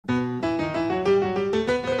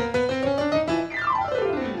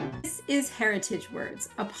is Heritage Words,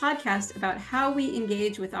 a podcast about how we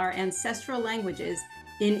engage with our ancestral languages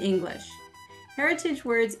in English. Heritage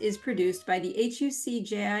Words is produced by the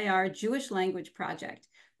HUC-JIR Jewish Language Project,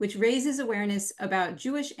 which raises awareness about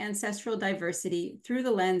Jewish ancestral diversity through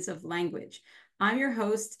the lens of language. I'm your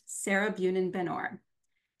host, Sarah Bunin Benor.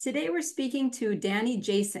 Today we're speaking to Danny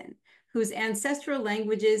Jassen, whose ancestral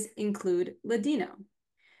languages include Ladino.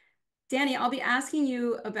 Danny, I'll be asking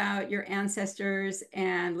you about your ancestors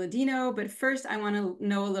and Ladino, but first I want to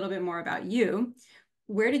know a little bit more about you.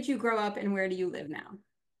 Where did you grow up and where do you live now?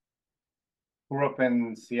 Grew up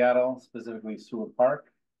in Seattle, specifically Seward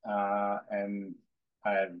Park, and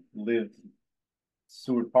I've lived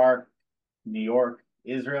Seward Park, New York,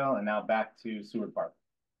 Israel, and now back to Seward Park.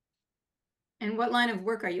 And what line of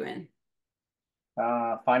work are you in?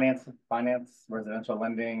 Finance, residential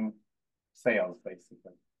lending, sales,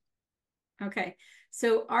 basically. Okay,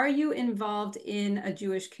 so are you involved in a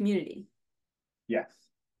Jewish community? Yes.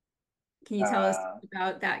 Can you tell us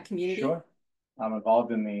about that community? Sure. I'm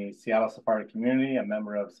involved in the Seattle Sephardic community, a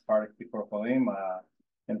member of Sephardic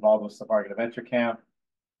involved with Sephardic Adventure Camp,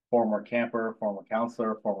 former camper, former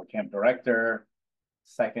counselor, former camp director,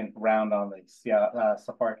 second round on the Seattle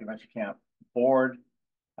Sephardic Adventure Camp board.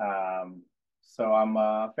 So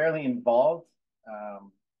I'm fairly involved.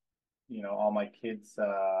 All my kids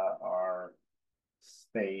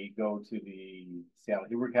they go to the Seattle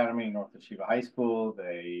Hebrew Academy, North Yeshiva High School.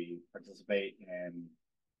 They participate in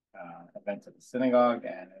events at the synagogue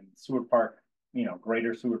and in Seward Park,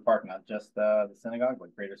 greater Seward Park, not just the synagogue,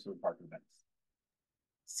 but greater Seward Park events.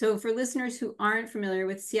 So for listeners who aren't familiar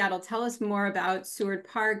with Seattle, tell us more about Seward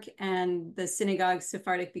Park and the synagogue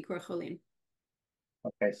Sephardic Bikur Cholim.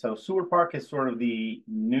 Okay, so Seward Park is sort of the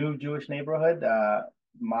new Jewish neighborhood.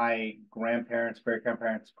 My grandparents,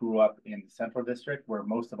 great-grandparents grew up in the Central District, where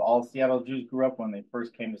most of all Seattle Jews grew up when they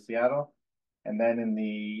first came to Seattle. And then in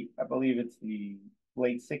I believe it's the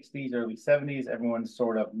late 60s, early 70s, everyone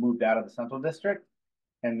sort of moved out of the Central District.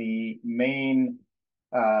 And the main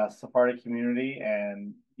Sephardic community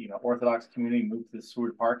and Orthodox community moved to the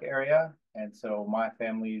Seward Park area. And so my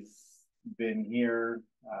family's been here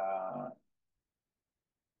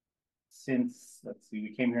since,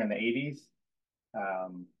 we came here in the 80s.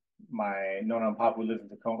 My Nona and Papa lived in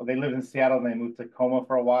Tacoma. They lived in Seattle and they moved to Tacoma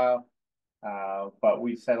for a while. But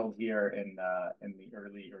we settled here in the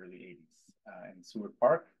early 80s in Seward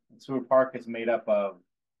Park. And Seward Park is made up of,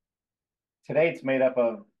 today it's made up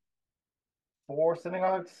of 4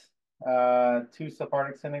 synagogues, 2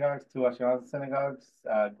 Sephardic synagogues, 2 Ashkenazi synagogues.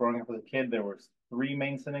 Growing up as a kid, there were 3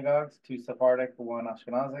 main synagogues, 2 Sephardic, 1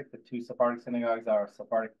 Ashkenazic. The 2 Sephardic synagogues are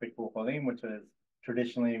Sephardic Bikur Cholim, which is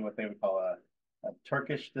traditionally what they would call a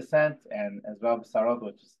Turkish descent, and as well Salud,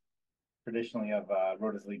 which is traditionally of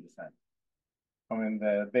Rhodes descent. I mean,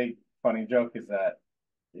 the big funny joke is that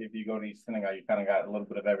if you go to each synagogue, you kind of got a little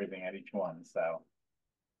bit of everything at each one. So,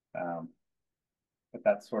 but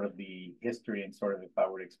that's sort of the history and sort of if I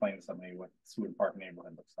were to explain to somebody what Seward Park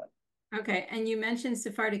neighborhood looks like. Okay, and you mentioned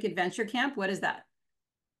Sephardic Adventure Camp. What is that?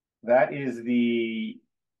 That is and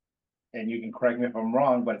you can correct me if I'm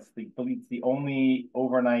wrong, but it's the only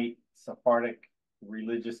overnight Sephardic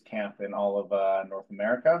religious camp in all of North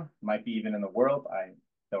America. Might be even in the world. I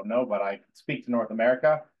don't know, but I speak to North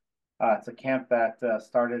America. It's a camp that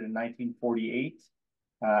started in 1948.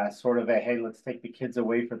 Sort of hey, let's take the kids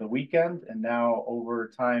away for the weekend. And now over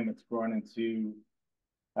time, it's grown into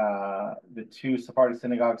the 2 Sephardic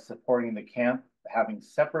synagogues supporting the camp, having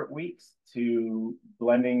separate weeks to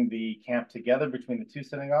blending the camp together between the 2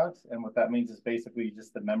 synagogues. And what that means is basically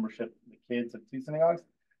just the membership, the kids of 2 synagogues,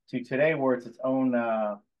 to today where it's its own,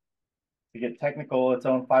 to get technical, its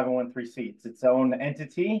own 501(c)(3) seats, its own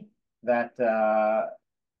entity that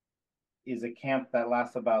is a camp that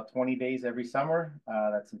lasts about 20 days every summer.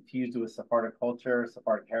 That's infused with Sephardic culture,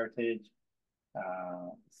 Sephardic heritage,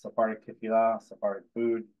 Sephardic tefillah, Sephardic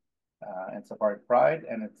food, and Sephardic pride.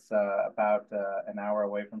 And it's about an hour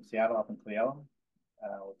away from Seattle, up in Cleella.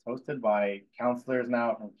 It's hosted by counselors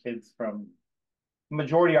now from kids from,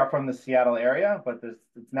 majority are from the Seattle area, but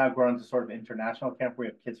it's now grown to sort of international camp where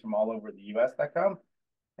we have kids from all over the US that come,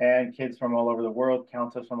 and kids from all over the world,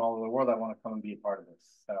 counselors from all over the world that want to come and be a part of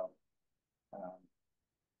this. So.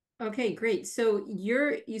 Okay, great. So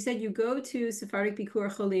you said you go to Sephardic Bikur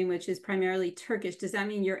Cholim, which is primarily Turkish. Does that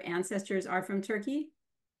mean your ancestors are from Turkey?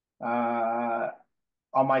 On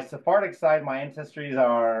my Sephardic side, my ancestries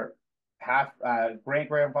are half,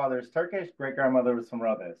 great-grandfather is Turkish, great-grandmother was from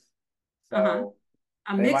Rhodes. So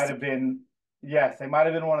they might have been, yes, they might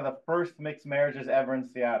have been one of the first mixed marriages ever in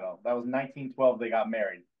Seattle. That was 1912, they got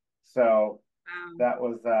married. So that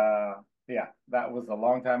was, yeah, that was a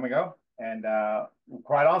long time ago. And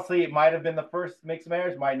quite honestly, it might have been the first mixed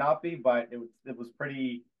marriage, might not be, but it was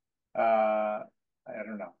pretty. I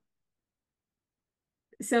don't know.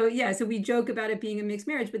 So yeah, so we joke about it being a mixed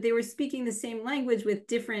marriage, but they were speaking the same language with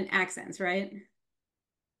different accents, right?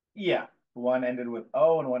 Yeah, one ended with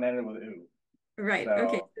O and one ended with U. Right.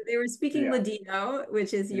 Okay. So So they were speaking yeah, Ladino,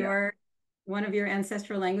 which is yeah, your one of your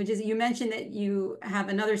ancestral languages. You mentioned that you have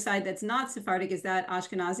another side that's not Sephardic. Is that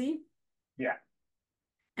Ashkenazi? yeah.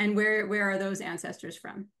 And where are those ancestors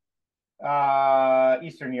from?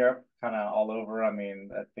 Eastern Europe, kind of all over. I mean,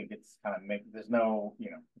 I think it's kind of mixed. There's no,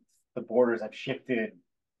 the borders have shifted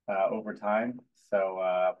over time.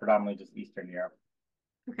 So predominantly just Eastern Europe.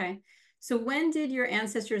 Okay. So when did your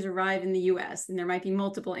ancestors arrive in the US? And there might be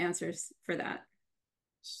multiple answers for that.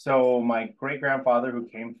 So my great grandfather, who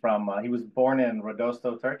came from, he was born in Rhodes,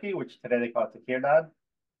 Turkey, which today they call it Tekirdağ.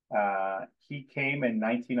 He came in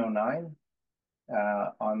 1909.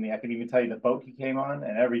 On the, I can even tell you the boat he came on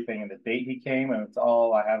and everything and the date he came, and it's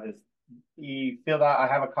all I have is he filled out. I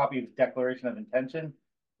have a copy of his Declaration of Intention,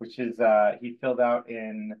 which is he filled out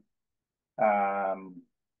in um,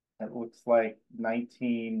 it looks like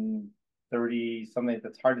 1930 something.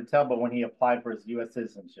 That's hard to tell, but when he applied for his U.S.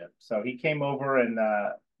 citizenship, so he came over in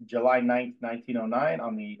July 9th, 1909,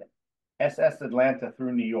 on the SS Atlanta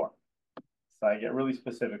through New York. So I get really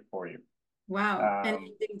specific for you. Wow. And Um,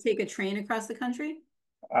 did he take a train across the country?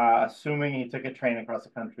 assuming he took a train across the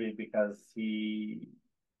country because he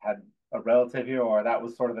had a relative here, or that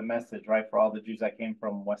was sort of the message, right, for all the Jews that came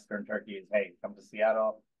from Western Turkey is, hey, come to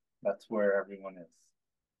Seattle. That's where everyone is.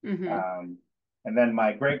 Mm-hmm. Um, and then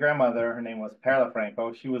my great grandmother, her name was Perla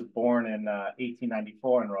Franco. She was born in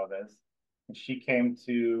 1894 in Rhodes, and she came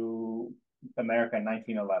to America in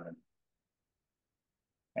 1911.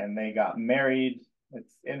 And they got married.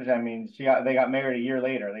 It's interesting. I mean, they got married a year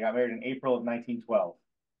later. They got married in April of 1912.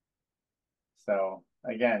 So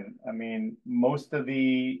again, I mean, most of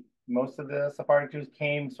the Sephardic Jews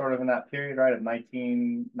came sort of in that period, right, of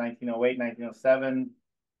 1908, 1907,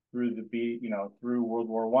 through through World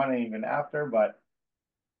War I and even after. But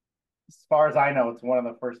as far as I know, it's one of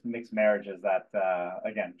the first mixed marriages that,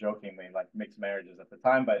 again, jokingly, like mixed marriages at the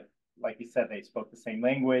time. But like you said, they spoke the same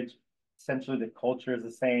language. Essentially, the culture is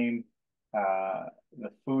the same.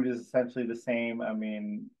 The food is essentially the same. I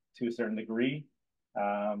mean, to a certain degree.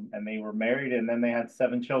 And they were married, and then they had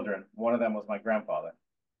 7 children. One of them was my grandfather.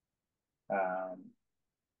 Um,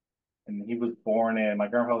 and my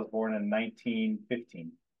grandfather was born in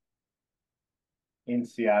 1915 in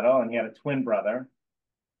Seattle, and he had a twin brother.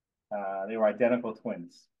 They were identical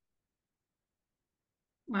twins.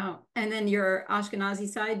 Wow. And then your Ashkenazi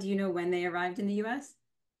side, do you know when they arrived in the US?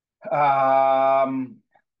 Um,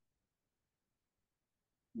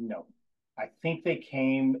 no, I think they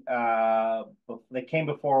came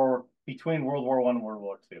before, between World War I and World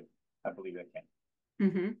War II. I believe they came.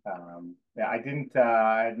 Mm-hmm. Yeah, I didn't.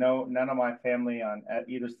 I had none of my family on at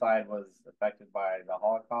either side was affected by the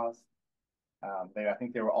Holocaust. I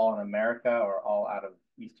think they were all in America or all out of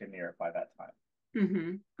Eastern Europe by that time.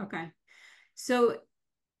 Mm-hmm. Okay. So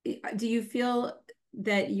do you feel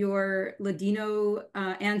that your Ladino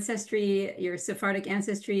ancestry, your Sephardic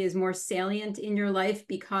ancestry is more salient in your life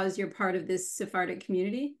because you're part of this Sephardic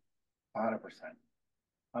community? 100%.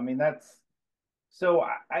 I mean, so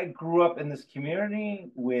I grew up in this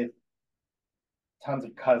community with tons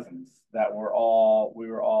of cousins that we were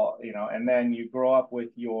all, and then you grow up with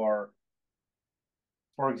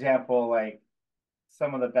for example, like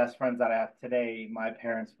some of the best friends that I have today, my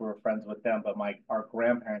parents were friends with them, but our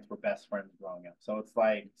grandparents were best friends growing up. So it's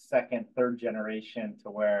like second, third generation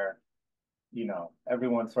to where,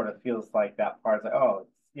 everyone sort of feels like that part's like, oh,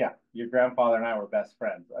 yeah, your grandfather and I were best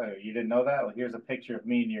friends. Oh, you didn't know that? Well, here's a picture of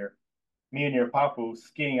me and your papu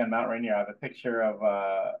skiing on Mount Rainier. I have a picture of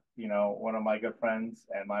one of my good friends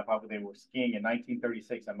and my papu. They were skiing in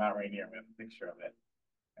 1936 on Mount Rainier. We have a picture of it.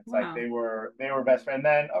 It's like Wow. they were best friends. And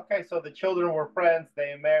then okay, so the children were friends.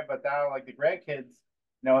 They married, but now like the grandkids,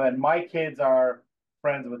 then my kids are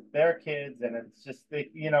friends with their kids, and it's just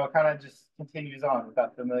it kind of just continues on with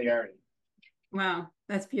that familiarity. Wow.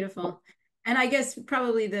 That's beautiful. And I guess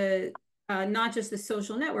probably the not just the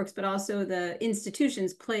social networks, but also the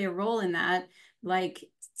institutions play a role in that, like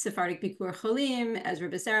Sephardic Bikur Cholim, Ezra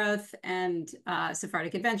B'Serath, and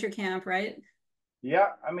Sephardic Adventure Camp, right? Yeah,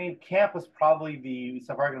 I mean, camp was probably the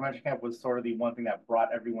Sephardic Adventure Camp was sort of the one thing that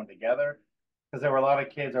brought everyone together because there were a lot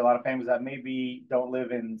of kids or a lot of families that maybe don't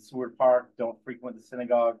live in Seward Park, don't frequent the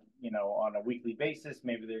synagogue, on a weekly basis.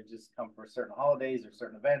 Maybe they just come for certain holidays or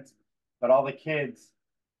certain events. But all the kids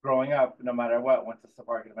growing up, no matter what, went to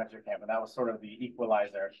Sephardic Adventure Camp, and that was sort of the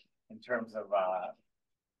equalizer in terms of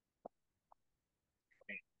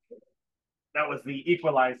that was the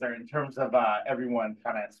equalizer in terms of everyone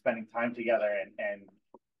kind of spending time together and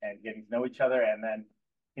getting to know each other, and then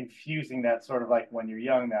infusing that sort of like when you're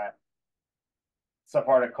young, that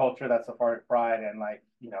Sephardic culture, that Sephardic pride, and like,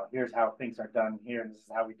 here's how things are done here, and this is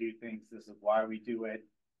how we do things, this is why we do it,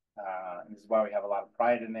 and this is why we have a lot of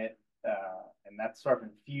pride in it, and that's sort of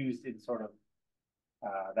infused in sort of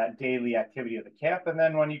that daily activity of the camp. And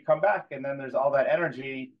then when you come back, and then there's all that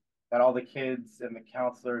energy that all the kids and the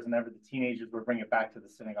counselors and the teenagers would bring it back to the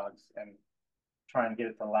synagogues and try and get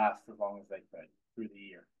it to last as long as they could through the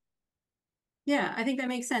year. Yeah, I think that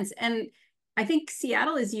makes sense. And I think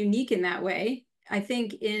Seattle is unique in that way. I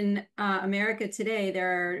think in America today,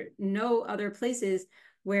 there are no other places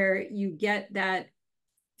where you get that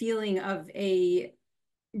feeling of a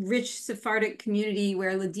rich Sephardic community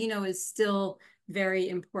where Ladino is still very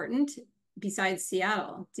important besides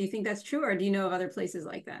Seattle. Do you think that's true, or do you know of other places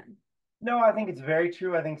like that? No, I think it's very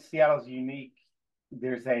true. I think Seattle's unique.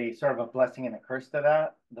 There's a sort of a blessing and a curse to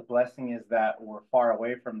that. The blessing is that we're far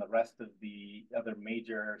away from the rest of the other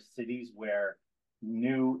major cities where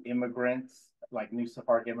new immigrants, like new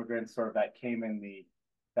Sephardic immigrants, sort of that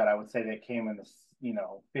I would say they came in the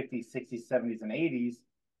 50s, 60s, 70s, and 80s,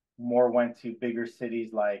 more went to bigger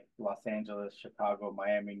cities like Los Angeles, Chicago,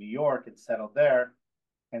 Miami, New York, and settled there.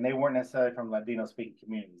 And they weren't necessarily from Ladino-speaking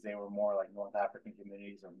communities. They were more like North African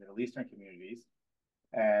communities or Middle Eastern communities.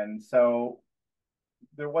 And so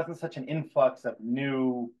there wasn't such an influx of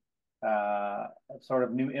new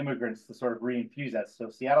immigrants to sort of reinfuse that. So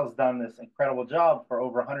Seattle's done this incredible job for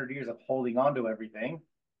over 100 years of holding on to everything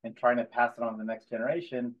and trying to pass it on to the next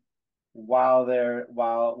generation, while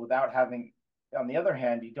without having, on the other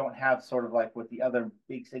hand, you don't have sort of like what the other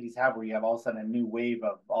big cities have, where you have all of a sudden a new wave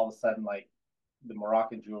of all of a sudden, like the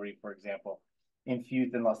Moroccan Jewry, for example,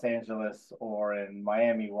 infused in Los Angeles or in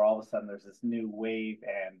Miami, where all of a sudden there's this new wave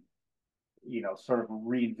and sort of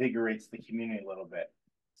reinvigorates the community a little bit.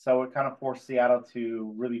 So it kind of forced Seattle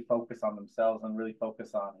to really focus on themselves and really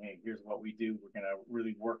focus on, hey, here's what we do. We're going to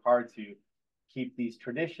really work hard to keep these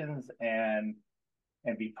traditions and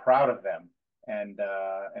be proud of them and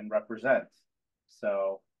represent.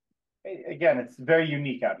 So again, it's very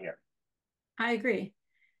unique out here. I agree.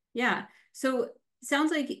 Yeah. So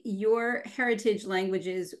sounds like your heritage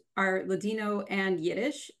languages are Ladino and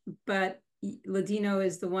Yiddish, but Ladino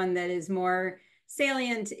is the one that is more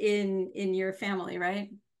salient in your family, right?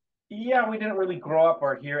 Yeah, we didn't really grow up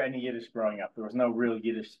or hear any Yiddish growing up. There was no real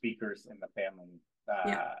Yiddish speakers in the family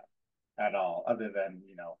Yeah. at all, other than,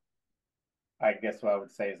 I guess what I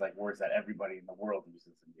would say is like words that everybody in the world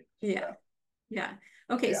uses in Yiddish. Yeah. So, Yeah.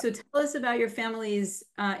 Okay. yeah. So tell us about your family's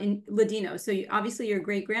in Ladino. So obviously your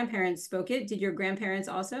great grandparents spoke it. Did your grandparents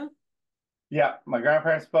also? Yeah, my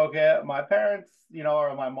grandparents spoke it. My parents,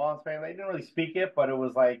 or my mom's family, they didn't really speak it, but it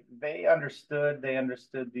was like they understood. They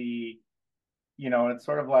understood and it's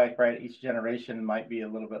sort of like, right, each generation might be a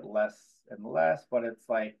little bit less and less, but it's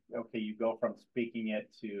like, okay, you go from speaking it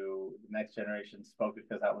to the next generation spoke it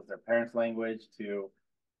because that was their parents' language, to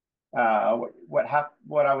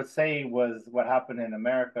what I would say was what happened in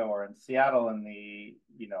America or in Seattle in the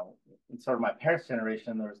in sort of my parents'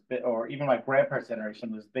 generation. There was or even my grandparents' generation.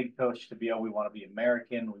 There was big push to be, oh, we want to be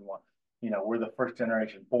American. We want, we're the first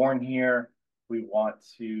generation born here. We want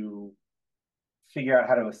to figure out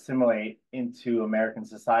how to assimilate into American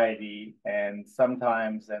society. And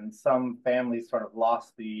sometimes, and some families sort of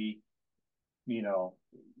lost you know,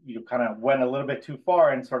 kind of went a little bit too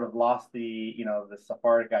far and sort of lost the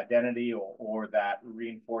Sephardic identity, or that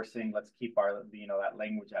reinforcing, let's keep our, that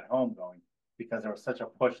language at home going, because there was such a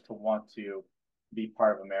push to want to be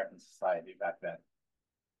part of American society back then.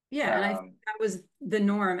 Yeah. And I think that was the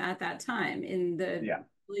norm at that time. In the Yeah.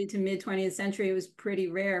 early to mid 20th century, it was pretty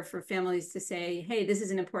rare for families to say, hey, this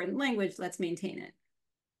is an important language, let's maintain it.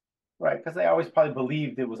 Right. Because they always probably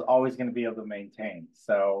believed it was always going to be able to maintain.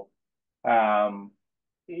 So um,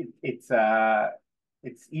 it's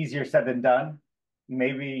easier said than done.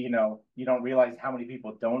 Maybe, you don't realize how many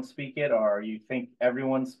people don't speak it, or you think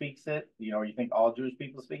everyone speaks it, or you think all Jewish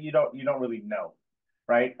people speak. You don't really know,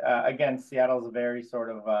 right? Again, Seattle's a very sort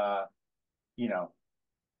of you know,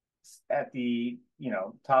 at the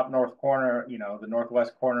top north corner, the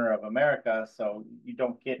northwest corner of America. So you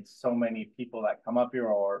don't get so many people that come up here,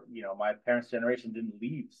 or my parents' generation didn't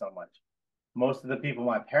leave so much. Most of the people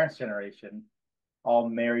my parents' generation all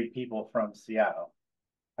married people from Seattle.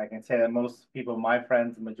 I can say that most people, my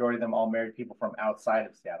friends, the majority of them all married people from outside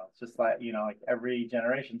of Seattle. It's just like, like every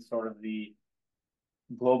generation, sort of the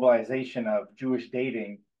globalization of Jewish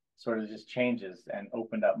dating sort of just changes and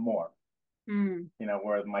opened up more. Mm.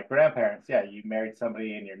 Where my grandparents, yeah, you married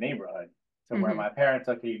somebody in your neighborhood to where my parents,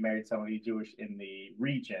 okay, married somebody Jewish in the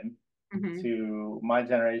region. To my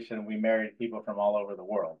generation, we married people from all over the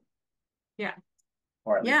world. Yeah.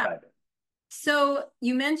 Or at least I did. So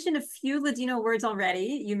you mentioned a few Ladino words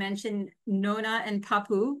already. You mentioned nona and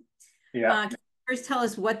papu. Yeah. Can you first tell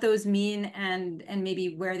us what those mean and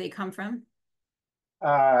maybe where they come from?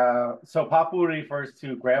 So papu refers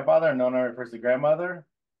to grandfather, and nona refers to grandmother.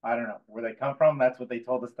 I don't know where they come from. That's what they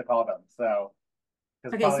told us to call them. So,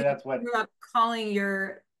 because Okay, probably so that's what you grew up calling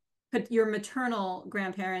your maternal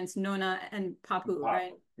grandparents nona and papu,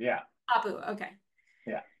 right? Yeah. Papu, okay.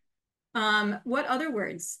 Yeah. What other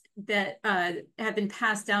words that have been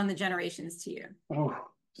passed down the generations to you? Ooh.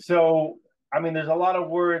 So, I mean, there's a lot of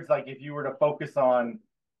words, like if you were to focus on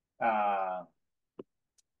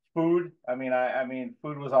food, I mean,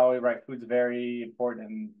 food was always right. Food's very important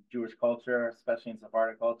in Jewish culture, especially in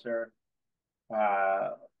Sephardic culture.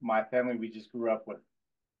 My family, we just grew up with,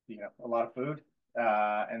 a lot of food.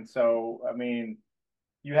 And so, I mean,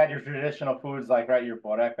 you had your traditional foods like, right, your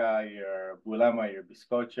boreka, your bulema, your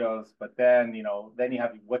bizcochos, but then, then you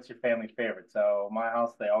have what's your family favorite. So my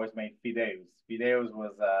house, they always made fideos. Fideos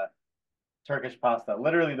was Turkish pasta.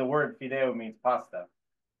 Literally, the word fideo means pasta,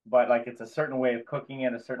 but like it's a certain way of cooking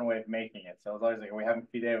it, a certain way of making it. So it was always like, are we having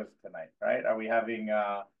fideos tonight, right? Are we having?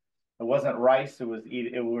 It wasn't rice. We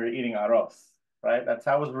were eating arroz, right? That's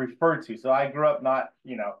how it was referred to. So I grew up not,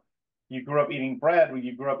 you grew up eating bread.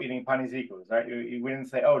 You grew up eating panizikos, right? We didn't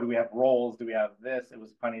say, oh, do we have rolls? Do we have this? It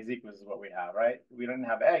was panizikos is what we have, right? We didn't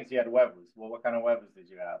have eggs. You had huevos. Well, what kind of huevos did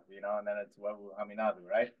you have? And then it's huevo haminadu,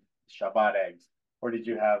 right? Shabbat eggs. Or did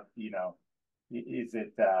you have, is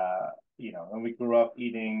it, when we grew up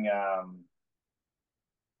eating,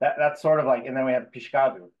 that's sort of like, and then we have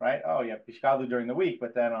pishkadu, right? Oh, you have pishkadu during the week,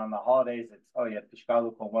 but then on the holidays, it's, oh, you have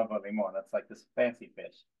pishkadu con huevo limon. That's like this fancy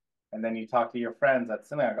fish. And then you talk to your friends at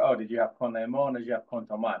synagogue, oh, did you have con limon or did you have con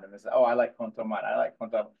tomat? And they say, oh, I like con tomat. I like con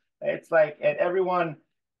tomat. It's like, and everyone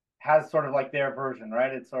has sort of like their version,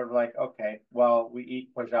 right? It's sort of like, okay, well, we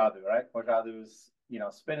eat pojadu, right? Pojadu is,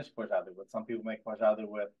 spinach pojadu, but some people make pojadu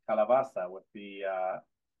with calabaza, with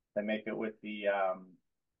they make it with the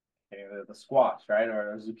squash, right?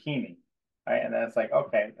 Or zucchini, right? And then it's like,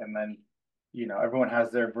 okay. And then, everyone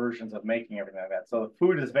has their versions of making everything like that. So the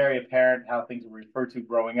food is very apparent how things were referred to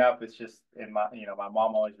growing up. It's just in my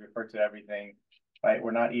mom always referred to everything, right?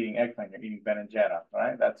 We're not eating eggplant, you're eating beninjera,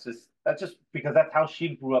 right? That's just because that's how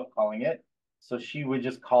she grew up calling it. So she would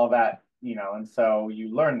just call that, and so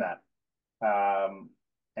you learn that.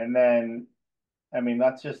 And then I mean,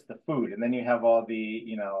 that's just the food. And then you have all the,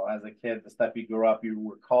 as a kid, the stuff you grew up, you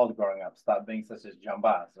were called growing up. Stop being such a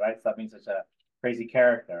jambaz, right? Stop being such a crazy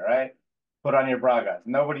character, right? Put on your bragas.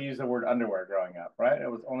 Nobody used the word underwear growing up, right?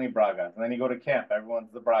 It was only bragas. And then you go to camp,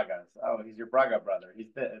 everyone's the bragas. Oh, he's your braga brother.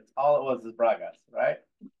 He's this. It's all it was is bragas, right?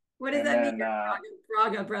 What does and that then, mean,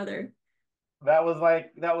 braga brother? That was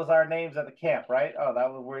our names at the camp, right? Oh,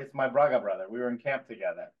 that was where it's my braga brother. We were in camp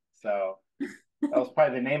together. So that was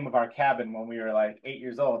probably the name of our cabin when we were like 8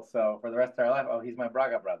 years old. So for the rest of our life, oh, he's my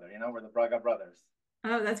Braga brother. We're the Braga brothers.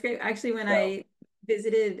 Oh, that's great. Actually, when I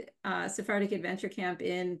visited Sephardic Adventure Camp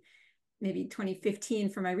in maybe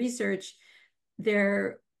 2015 for my research,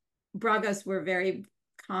 their Bragas were very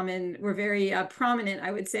common, were very prominent,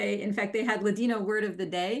 I would say. In fact, they had Ladino word of the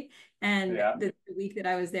day. And the week that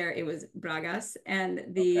I was there, it was Bragas. And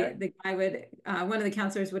the guy would, one of the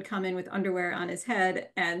counselors would come in with underwear on his head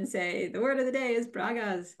and say, the word of the day is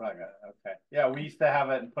Bragas. Braga, okay. Yeah, we used to have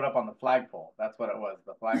it and put up on the flagpole. That's what it was.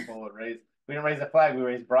 The flagpole would raise, we didn't raise a flag, we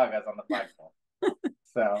raised Bragas on the flagpole.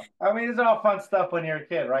 So, I mean, it's all fun stuff when you're a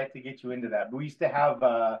kid, right? To get you into that. But we used to have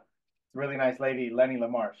really nice lady, Lenny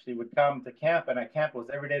Lamarche. She would come to camp, and at camp was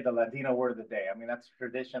every day the Ladino word of the day. I mean, that's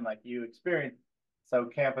tradition like you experienced. So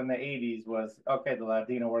camp in the 80s was, okay, the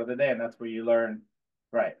Ladino word of the day, and that's where you learn,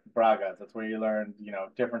 right, bragas. That's where you learn,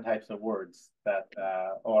 different types of words that,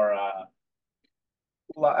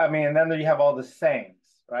 I mean, and then you have all the sayings,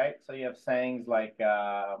 right? So you have sayings like,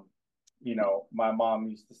 my mom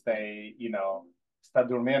used to say, está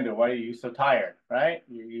durmiendo, why are you so tired, right?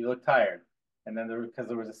 You look tired. And then because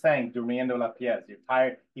there was a saying, durmiendo la pies, you're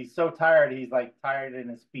tired. He's so tired, he's like tired in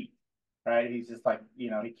his feet, right? He's just like, he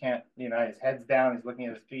can't, his head's down, he's looking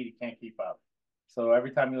at his feet, he can't keep up. So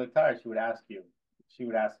every time you look tired, she would ask you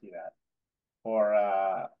that. Or,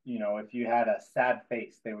 if you had a sad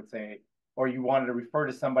face, they would say, or you wanted to refer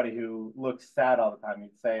to somebody who looks sad all the time,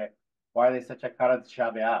 you'd say, why are they such a cara de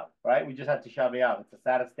Tisha B'Av, right? We just had Tisha B'Av. It's the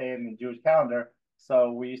saddest day in the Jewish calendar.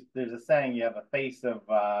 So there's a saying, you have a face of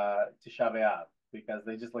Tisha B'Av, because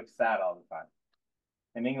they just look sad all the time.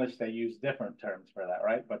 In English, they use different terms for that,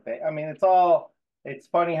 right? But it's all it's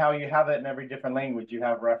funny how you have it in every different language. You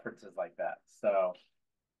have references like that. So,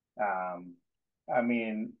 um, I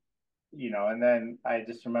mean, and then I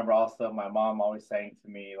just remember also my mom always saying to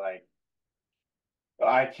me, like,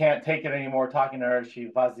 I can't take it anymore talking to her. She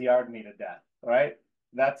vaziared me to death, right?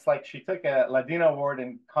 That's like she took a Ladino word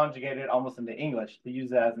and conjugated it almost into English to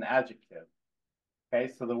use it as an adjective.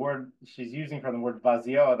 Okay, so the word she's using from the word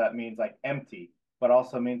vazio, that means like empty, but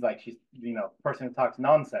also means like she's, person who talks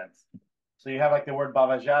nonsense. So you have like the word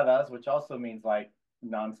bavajadas, which also means like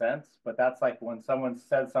nonsense, but that's like when someone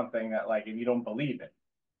says something that like, if you don't believe it.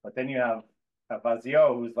 But then you have a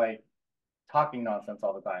vazio who's like talking nonsense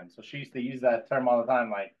all the time. So she used to use that term all the time,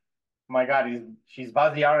 like, oh my God, she's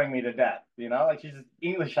vaziaring me to death, like she's just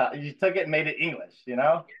English. She took it and made it English, She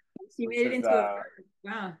which made it is, into a verb.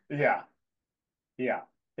 Wow. yeah, yeah.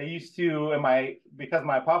 They used to, because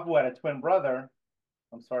my papu had a twin brother,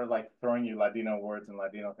 I'm sort of like throwing you Ladino words and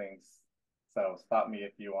Ladino things. So stop me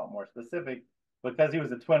if you want more specific. Because he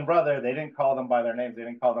was a twin brother, they didn't call them by their names. They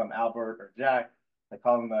didn't call them Albert or Jack. They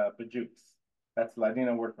called them the Bajukes. That's the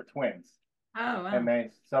Ladino word for twins. Oh, And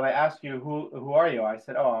wow. they asked you, who are you? I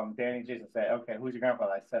said, oh, I'm Danny Jassen. Say, okay, who's your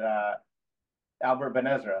grandfather? I said, Albert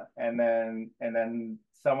Benezra. And then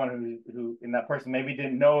someone and that person maybe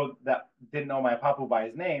didn't know my papu by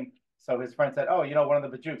his name. So his friend said, oh, one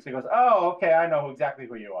of the Bajukes. He goes, oh, okay, I know exactly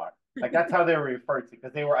who you are. Like that's how they were referred to,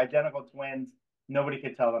 because they were identical twins. Nobody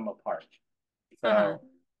could tell them apart. Uh-huh. So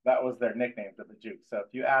that was their nickname, the Bajukes. So if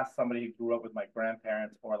you ask somebody who grew up with my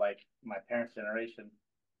grandparents or like my parents' generation,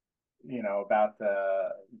 about the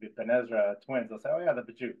Benezra twins, they'll say, oh yeah, the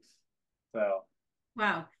Bajukes. So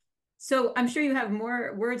Wow. So I'm sure you have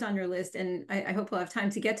more words on your list, and I hope we'll have time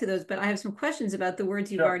to get to those, but I have some questions about the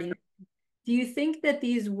words you've sure. already. Do you think that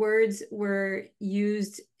these words were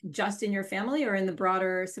used just in your family or in the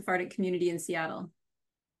broader Sephardic community in Seattle?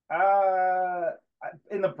 Uh,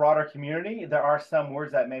 in the broader community, there are some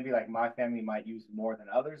words that maybe like my family might use more than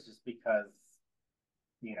others, just because,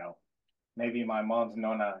 you know, maybe my mom's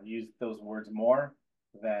Nona used those words more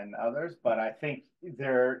than others. But I think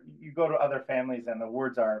you go to other families and the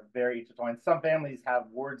words are very intertwined. Some families have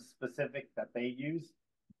words specific that they use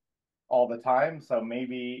all the time. So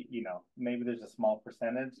maybe there's a small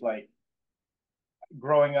percentage. Like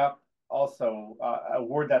growing up, also a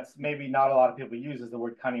word that's maybe not a lot of people use is the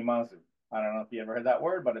word kanimazu. I don't know if you ever heard that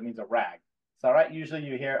word, but it means a rag. So, right, usually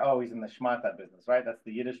you hear, oh, he's in the shmata business, right? That's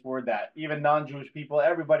the Yiddish word that even non-Jewish people,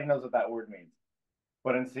 everybody knows what that word means.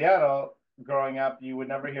 But in Seattle, growing up, you would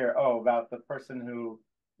never hear, oh, about the person who,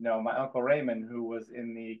 my Uncle Raymond, who was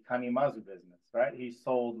in the kanimazu business, right? He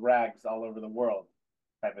sold rags all over the world,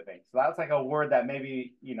 type of thing. So that's like a word that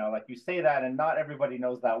maybe, like you say that and not everybody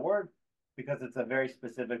knows that word, because it's a very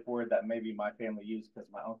specific word that maybe my family used because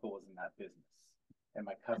my uncle was in that business and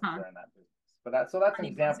my cousins Uh-huh. are in that business. But that's an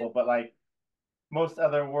example. But like most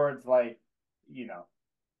other words, like, you know,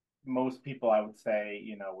 most people I would say,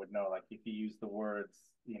 would know, like if you use the words,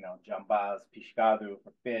 jambaz, piscado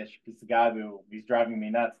for fish, piscado, he's driving me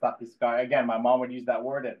nuts, stop piscar. Again, my mom would use that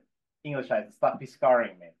word in English, I stop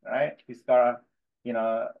piscaring me, right? Piscara, you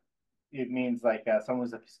know, it means like someone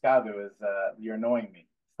who's a piscado is you're annoying me,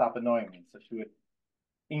 stop annoying me. So she would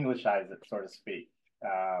Englishize it, so to speak.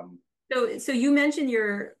 So you mentioned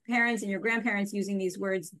your parents and your grandparents using these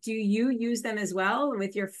words. Do you use them as well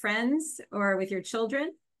with your friends or with your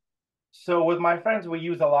children? So with my friends, we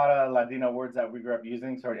use a lot of Ladino words that we grew up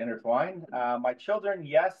using, sort of intertwined. My children,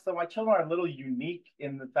 yes. So my children are a little unique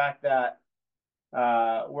in the fact that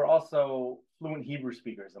we're also fluent Hebrew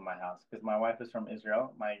speakers in my house because my wife is from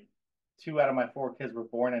Israel. My 2 out of my 4 kids were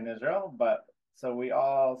born in Israel, but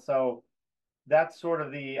so that's sort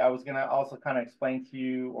of I was going to also kind of explain to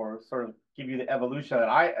you or sort of give you the evolution that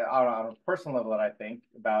on a personal level that I think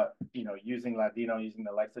about, using Ladino, using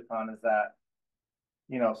the lexicon is that,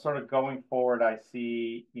 sort of going forward, I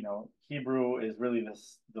see, Hebrew is really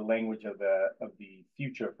the language of the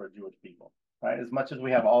future for Jewish people, right? As much as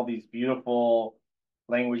we have all these beautiful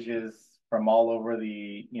languages from all over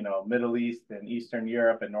the, Middle East and Eastern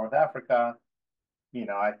Europe and North Africa,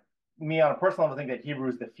 me on a personal level think that Hebrew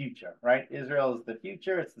is the future, right? Israel is the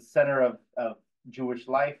future. It's the center of Jewish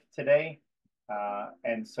life today.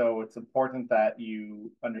 And so it's important that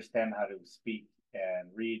you understand how to speak and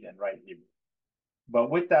read and write Hebrew. But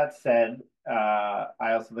with that said,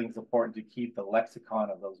 I also think it's important to keep the lexicon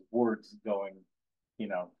of those words going,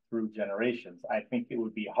 through generations. I think it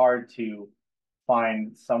would be hard to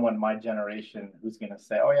find someone my generation who's going to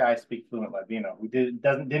say, "Oh yeah, I speak fluent Ladino," who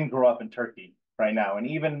didn't grow up in Turkey right now, and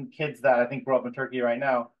even kids that I think grow up in Turkey right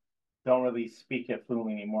now don't really speak it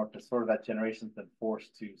fluently anymore because sort of that generation's been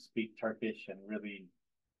forced to speak Turkish and really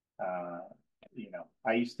uh,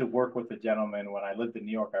 I used to work with a gentleman when I lived in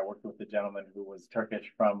New York. I worked with a gentleman who was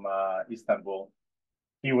Turkish from Istanbul.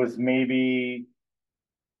 He was maybe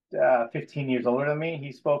 15 years older than me.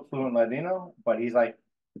 He spoke fluent Ladino, but he's like,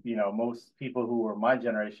 most people who were my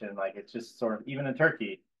generation, like it's just sort of, even in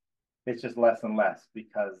Turkey, it's just less and less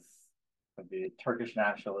because of the Turkish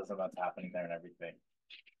nationalism that's happening there and everything.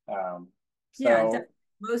 Yeah, So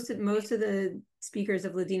most of the speakers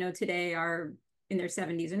of Ladino today are in their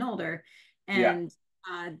 70s and older, yeah, and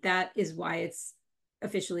that is why it's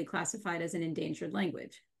officially classified as an endangered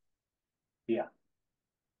language. yeah,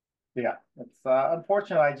 yeah. It's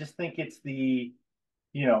unfortunate. I just think it's you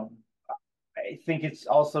know, I think it's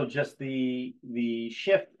also just the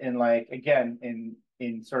shift in like again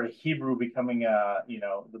in sort of Hebrew becoming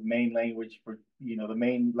the main language for the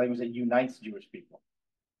main language that unites Jewish people,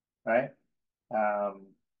 right? Um,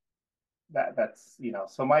 that's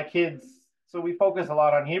so my kids, so we focus a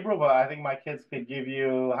lot on Hebrew, but I think my kids could give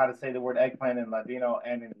you how to say the word eggplant in Ladino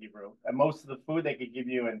and in Hebrew, and most of the food they could give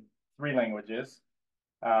you in three languages.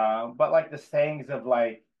 But like the sayings of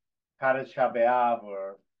like Kara Shabeav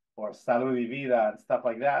or Salud vida and stuff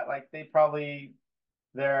like that, like it's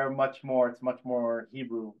much more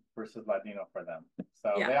Hebrew versus Ladino for them.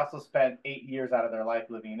 So Yeah. they also spent 8 years out of their life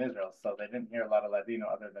living in Israel, so they didn't hear a lot of Ladino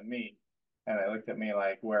other than me. And they looked at me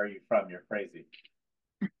like, "Where are you from? You're crazy."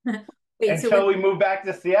 Wait, so Until we moved back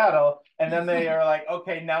to Seattle, and then they are like,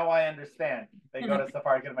 "Okay, now I understand." They go to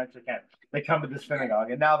Sephardic Adventure Camp. They come to the synagogue,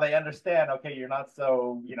 and now they understand. Okay, you're not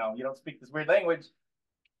so you don't speak this weird language.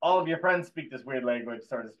 All of your friends speak this weird language,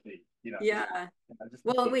 so to speak. Yeah. Just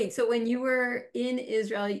Well, wait, so when you were in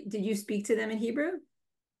Israel, did you speak to them in Hebrew?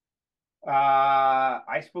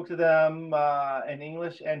 I spoke to them in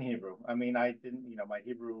English and Hebrew. I mean, I didn't, my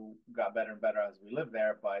Hebrew got better and better as we lived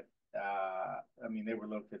there, but I mean, they were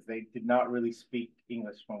little kids. They did not really speak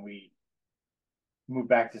English when we moved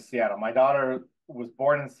back to Seattle. My daughter was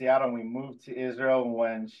born in Seattle and we moved to Israel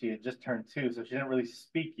when she had just turned 2, so she didn't really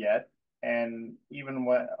speak yet. And even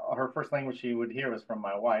when her first language she would hear was from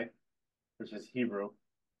my wife, which is Hebrew.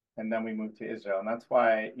 And then we moved to Israel. And that's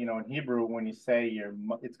why, in Hebrew, when you say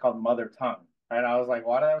it's called mother tongue, right? I was like,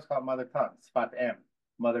 why did I always call it mother tongue? Sfat em,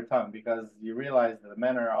 mother tongue, because you realize that the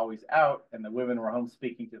men are always out and the women were home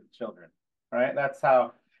speaking to the children, right? That's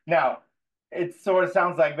how. Now, it sort of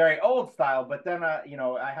sounds like very old style, but then,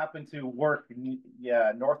 I happen to work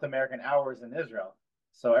North American hours in Israel.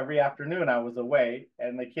 So every afternoon I was away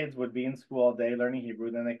and the kids would be in school all day learning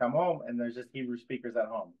Hebrew. Then they come home and there's just Hebrew speakers at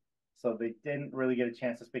home. So they didn't really get a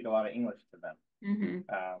chance to speak a lot of English to them. Mm-hmm.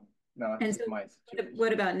 No, that's And just so my situation.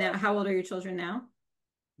 what about now? How old are your children now?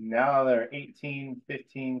 Now they're 18,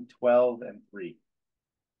 15, 12, and 3.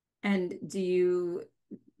 And do you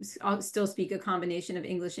still speak a combination of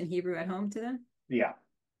English and Hebrew at home to them? Yeah,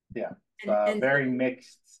 yeah. It's a And very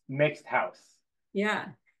so, mixed house. yeah.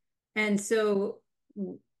 And so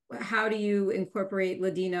how do you incorporate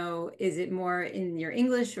Ladino? Is it more in your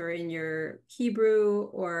English or in your Hebrew,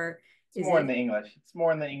 or It's is more in it the English. It's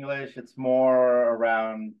more in the English. It's more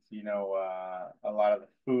around, a lot of the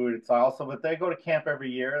food. It's also, but they go to camp every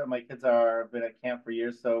year. My kids have been at camp for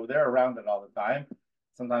years, so they're around it all the time.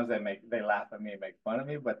 Sometimes they laugh at me and make fun of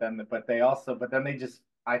me, but then they just,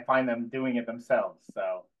 I find them doing it themselves.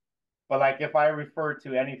 So, but like if I refer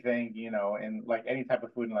to anything, in like any type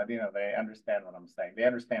of food in Ladino, they understand what I'm saying. They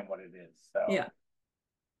understand what it is. So, yeah.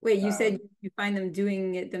 Wait, you said um, you find them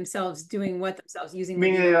doing it themselves, doing what themselves, using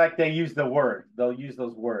meaning Ladino, they use the word. They'll use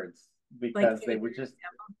those words like because can they you would give just,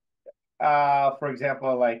 an for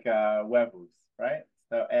example, like huevos, right?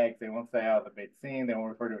 So eggs. They won't say the beitzin. They won't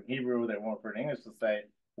refer to it in Hebrew. They won't refer to it in English. They'll say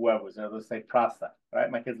huevos, or they'll say prasa,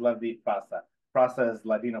 right? My kids love to eat prasa. Prasa is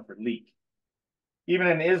Ladino for leek. Even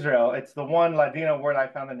in Israel, it's the one Ladino word I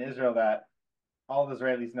found in Israel that all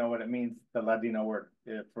Israelis know what it means. The Ladino word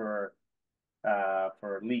for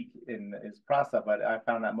leek is prasa, but I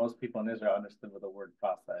found that most people in Israel understood what the word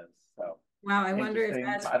prasa is. So Wow, I wonder if interesting.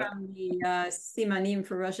 that's from the Simanim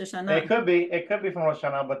for Rosh It Hashanah. could be. It could be from Rosh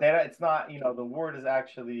Hashanah, but it's not. The word is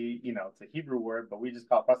actually. It's a Hebrew word, but we just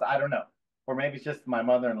call it prasa. I don't know, or maybe it's just my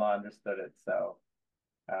mother-in-law understood it, so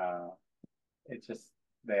uh, it's just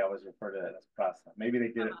they always refer to it as prasa. Maybe they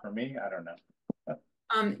did it for me. I don't know.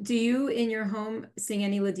 Do you in your home sing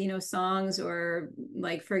any Ladino songs, or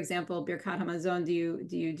like for example, Birkat Hamazon, do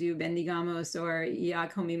you do Bendigamos or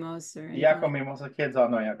Yak Homimos or anything like Yakomimos, the kids all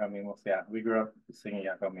know Yakomimos. Yeah, we grew up singing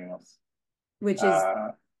Yakomimos. which is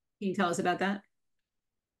Uh, can you tell us about that?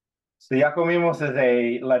 so Yakomimos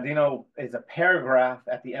is a paragraph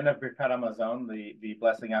at the end of Birkat Hamazon, the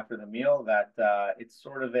blessing after the meal. That it's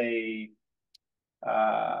sort of a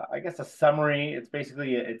I guess a summary. It's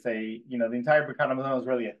basically it's a the entire Bicano is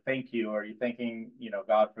really a thank you, or you thanking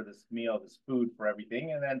God for this meal, this food, for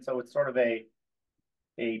everything, and then so it's sort of a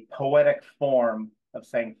poetic form of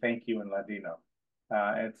saying thank you in Ladino.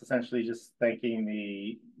 And it's essentially just thanking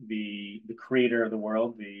the creator of the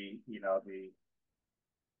world, the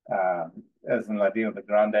as in Ladino, the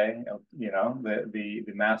grande, the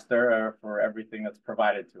master for everything that's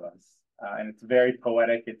provided to us. And it's very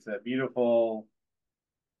poetic. It's a beautiful,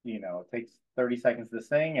 it takes 30 seconds to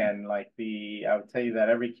sing. And I would tell you that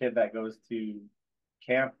every kid that goes to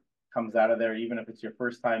camp comes out of there, even if it's your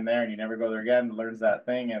first time there and you never go there again, learns that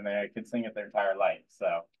thing and they can sing it their entire life.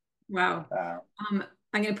 So, wow. I'm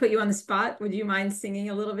going to put you on the spot. Would you mind singing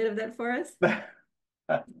a little bit of that for us?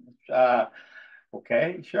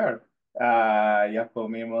 Okay, sure. Ya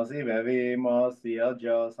comimos y bebimos y el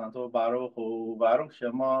Dios Santo Baruch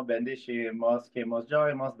Shemo, bendecimos, que nos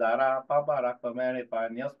joyemos dará para comer y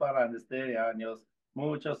paños para vestir años,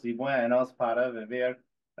 muchos y buenos para vivir.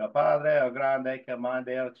 El Padre, el grande, que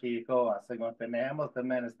mande el chico, así como tenemos de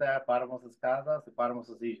menester para nuestras casas y para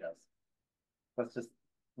nuestras hijas. That's just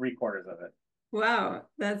 3/4 of it. Wow,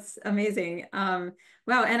 that's amazing.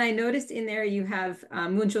 Wow, and I noticed in there you have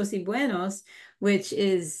muchos y buenos, which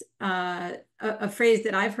is a phrase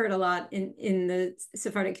that I've heard a lot in the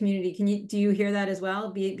Sephardic community. Do you hear that as well,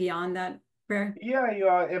 beyond that prayer? Yeah,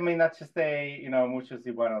 I mean, that's just muchos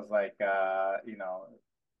y buenos,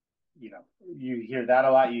 you hear that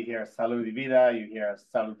a lot. You hear salud y vida, you hear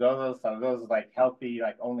saludosos. Saludosos is like healthy,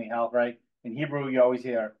 like only health, right? In Hebrew, you always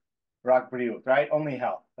hear rak briut, right? Only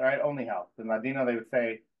health, right? Only health. In Ladino, they would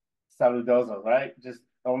say saludosos, right? Just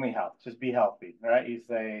only health, just be healthy, right? You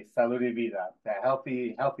say salud y vida, a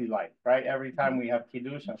healthy life, right? Every time we have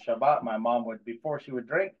Kiddush on Shabbat, my mom would, before she would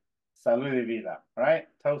drink, salud y vida, right?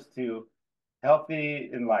 Toast to healthy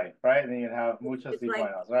in life, right? And then you'd have muchos y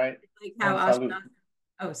buenos, right? Like how Ashkenaz.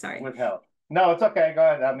 Oh, sorry. With health. No, it's okay. Go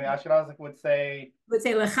ahead. I mean, Ashkenazic would say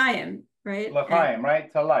l'chaim, right? L'chaim,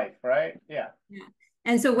 right? To life, right? Yeah. Yeah.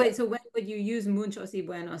 And so wait, so when would you use muchos y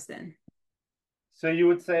buenos then? So you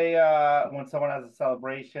would say when someone has a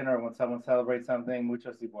celebration or when someone celebrates something,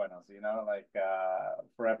 muchos y buenos,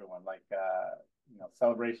 for everyone,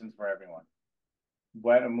 celebrations for everyone.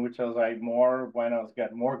 Bueno, muchos, right? More, buenos,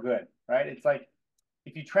 good, more good, right? It's like,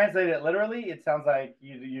 if you translate it literally, it sounds like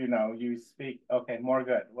you speak, okay, more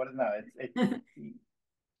good. What is that? It's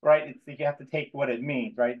right. It's you have to take what it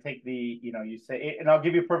means, right? Take you say, and I'll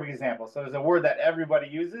give you a perfect example. So there's a word that everybody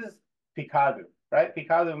uses, picado, right?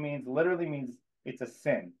 Picado literally means it's a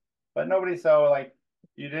sin, but nobody, so like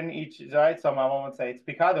you didn't eat, right? So my mom would say, it's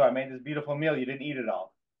picado. I made this beautiful meal. You didn't eat it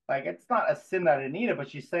all. Like, it's not a sin that I didn't eat it, but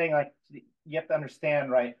she's saying, like, you have to understand,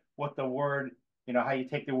 right, what the word, how you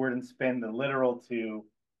take the word and spin the literal to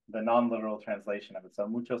the non-literal translation of it. So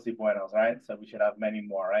muchos y buenos, right? So we should have many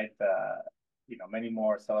more, right? Many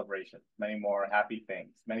more celebrations, many more happy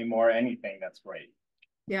things, many more anything that's great.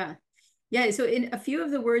 Yeah. Yeah. So in a few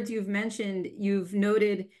of the words you've mentioned, you've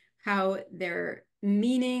noted how their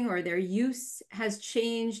meaning or their use has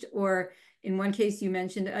changed, or in one case, you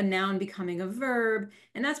mentioned a noun becoming a verb,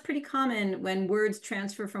 and that's pretty common when words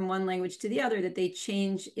transfer from one language to the other, that they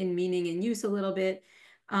change in meaning and use a little bit.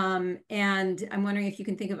 And I'm wondering if you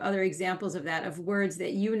can think of other examples of that, of words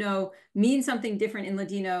that mean something different in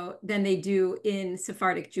Ladino than they do in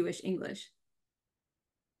Sephardic Jewish English.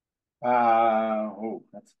 I'd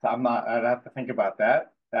have to think about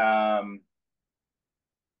that.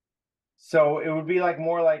 So it would be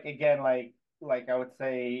more again, I would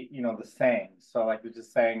say, the saying. So they're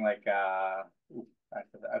just saying I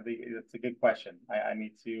think it's a good question. I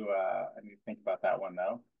need to think about that one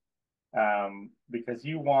though. Because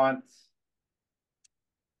you want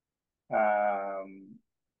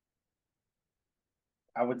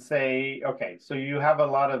I would say, okay, so you have a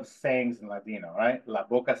lot of sayings in Ladino, right? La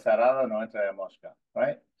boca cerrada no entra la mosca,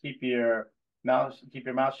 right? Keep your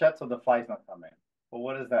mouth shut so the flies don't come in. Well,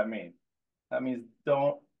 what does that mean? That means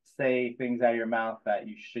don't say things out of your mouth that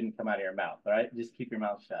you shouldn't come out of your mouth, right? Just keep your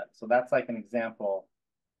mouth shut. So that's an example,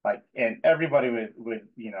 and everybody would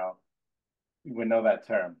know that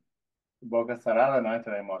term. Boca cerrada no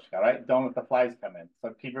entra la mosca, right? Don't let the flies come in.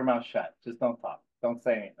 So keep your mouth shut. Just don't talk. Don't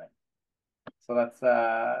say anything. So that's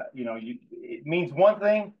it means one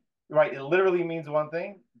thing, right? It literally means one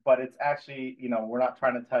thing, but it's actually, we're not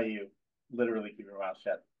trying to tell you literally keep your mouth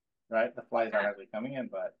shut, right? The flies aren't actually coming in,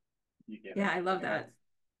 but you get it. Yeah, I love that.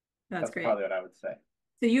 That's great. Probably what I would say.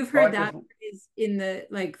 So you've heard that is in the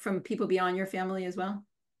from people beyond your family as well?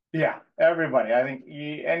 Yeah, everybody. I think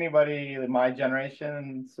anybody in my generation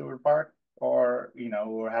in Seward Park or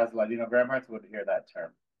who has Ladino grandparents would hear that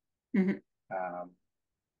term. Mm-hmm. Um,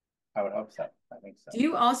 I would hope so. I think so. Do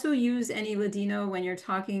you also use any Ladino when you're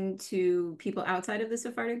talking to people outside of the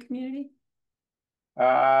Sephardic community?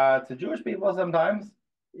 To Jewish people sometimes,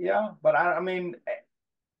 yeah. But I mean,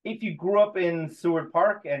 if you grew up in Seward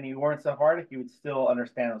Park and you weren't Sephardic, you would still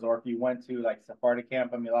understand those. Or if you went to like Sephardic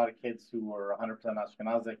camp, I mean, a lot of kids who were 100%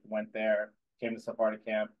 Ashkenazic went there, came to Sephardic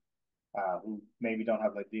camp, who maybe don't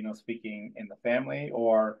have Ladino speaking in the family,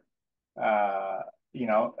 or uh,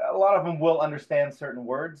 a lot of them will understand certain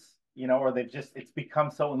words, or they've just it's become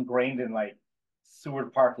so ingrained in like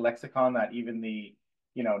Seward Park lexicon that even the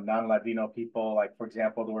non-Ladino people, like for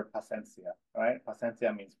example, the word paciencia, right?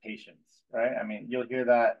 Paciencia means patience, right? I mean, you'll hear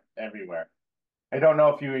that everywhere. I don't know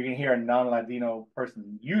if you can hear a non-Ladino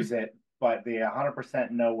person use it, but they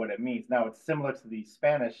 100% know what it means. Now, it's similar to the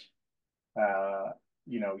Spanish, uh,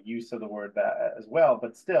 use of the word that as well,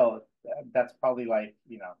 but still, that's probably like,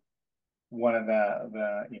 one of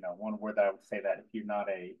one word that I would say that if you're not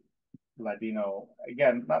a Ladino,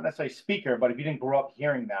 again, not necessarily speaker, but if you didn't grow up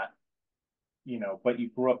hearing that, but you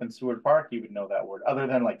grew up in Seward Park, you would know that word, other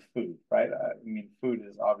than like food, right? I mean, food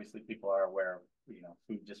is obviously people are aware of,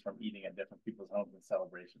 food just from eating at different people's homes and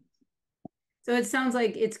celebrations. So it sounds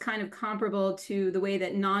like it's kind of comparable to the way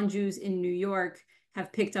that non-Jews in New York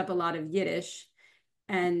have picked up a lot of Yiddish.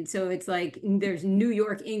 And so it's like there's New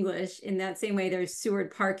York English in that same way there's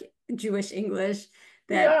Seward Park Jewish English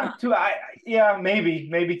that Yeah,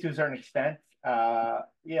 maybe to a certain extent.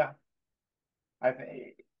 Yeah, I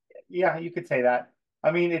think, yeah, you could say that.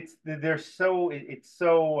 I mean, it's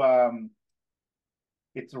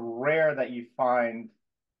rare that you find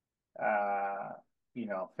uh,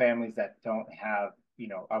 families that don't have,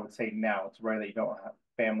 I would say now it's rare that you don't have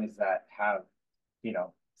families that have,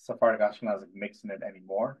 Sephardic Ashkenazic mix in it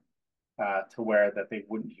anymore, to where that they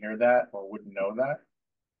wouldn't hear that or wouldn't know that.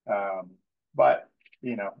 But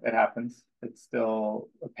it happens. It's still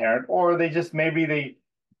apparent, or they just maybe they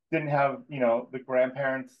didn't have, the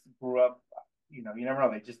grandparents grew up, you never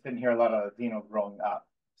know. They just didn't hear a lot of Latino growing up,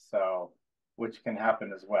 so which can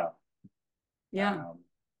happen as well. yeah. Um,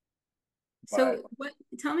 So but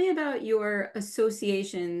tell me about your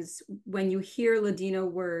associations when you hear Ladino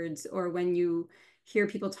words or when you hear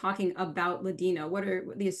people talking about Ladino. What are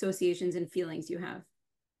the associations and feelings you have?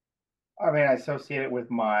 I mean, I associate it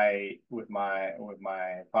with my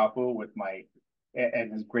papu, with my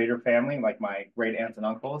and his greater family, like my great aunts and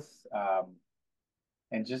uncles,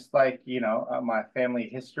 and just like my family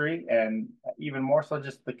history, and even more so,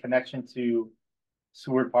 just the connection to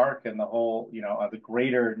Seward Park and the whole, the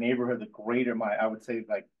greater neighborhood, the greater I would say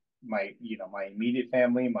like my immediate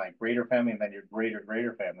family, my greater family, and then your greater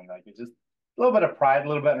family. Like it's just a little bit of pride, a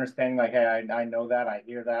little bit of understanding. Like, hey, I know that, I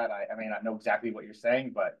hear that. I mean, I know exactly what you're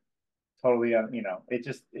saying, but totally,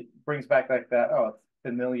 it brings back like that. Oh, it's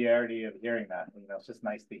familiarity of hearing that. It's just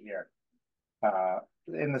nice to hear. Uh,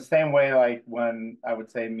 in the same way, like when I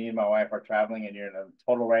would say me and my wife are traveling and you're in a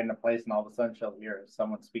total random place and all of a sudden she'll hear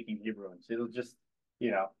someone speaking Hebrew and she'll just,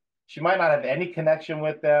 you know, she might not have any connection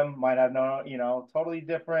with them, might have no, totally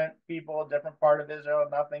different people, different part of Israel,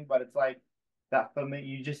 nothing, but it's like that film that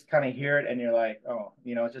you just kind of hear it and you're like, oh,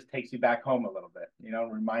 it just takes you back home a little bit,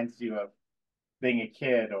 reminds you of being a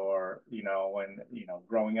kid or, when,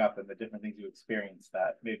 growing up and the different things you experience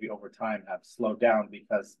that maybe over time have slowed down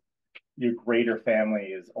because your greater family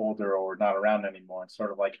is older or not around anymore. And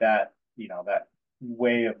sort of like that, that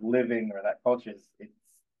way of living or that culture is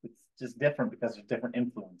it's just different because there's different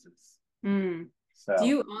influences. Mm. Do So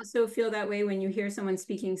you also feel that way when you hear someone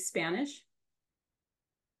speaking Spanish?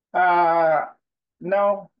 uh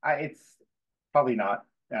no, it's probably not.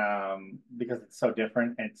 Because it's so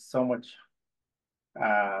different and it's so much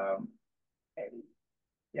um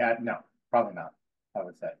yeah, no, probably not, I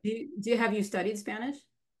would say. Have you studied Spanish?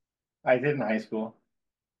 I did in high school.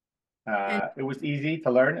 And It was easy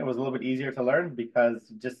to learn. It was a little bit easier to learn because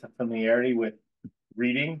just a familiarity with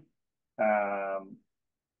reading. Um,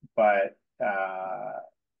 but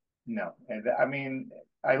no, and I mean,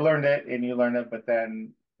 I learned it and you learn it, but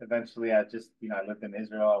then eventually I just, I lived in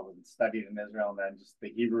Israel, I was studied in Israel, and then just the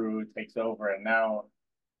Hebrew takes over, and now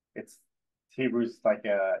it's Hebrew's like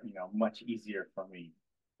much easier for me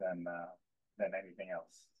than anything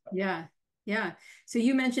else. So. yeah, yeah. So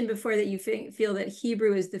you mentioned before that you feel that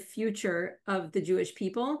Hebrew is the future of the Jewish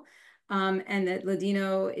people, and that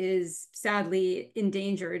Ladino is sadly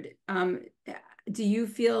endangered. Do you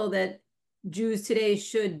feel that Jews today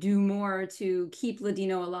should do more to keep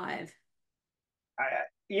Ladino alive? I,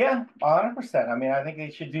 yeah, 100%. I mean, I think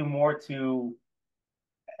they should do more to.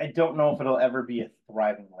 I don't know if it'll ever be a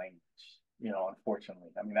thriving language, unfortunately.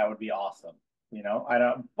 I mean, that would be awesome, I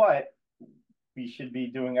don't, but we should be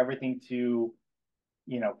doing everything to,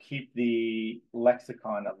 keep the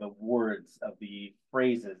lexicon of the words, of the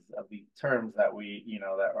phrases, of the terms that we,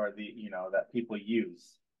 that are that people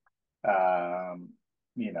use. Um,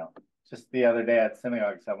 you know, just the other day at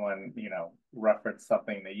synagogue, someone, referenced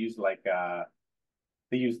something. They used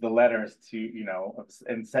the letters to,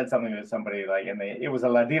 and said something to somebody like, and it was a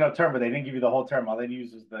Ladino term, but they didn't give you the whole term. All they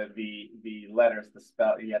used was the letters, the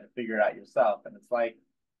spell. You had to figure it out yourself. And it's like,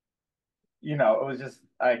 it was just,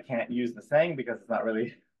 I can't use the saying because it's not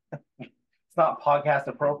really, it's not podcast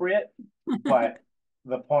appropriate. But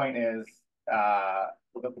the point is,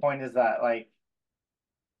 that like,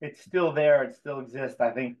 it's still there. It still exists. I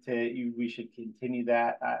think we should continue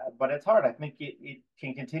that. But it's hard. I think it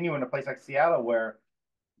can continue in a place like Seattle where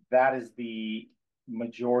that is the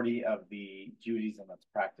majority of the Judaism that's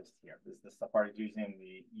practiced here. Is the Sephardic Judaism,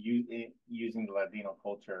 using the Ladino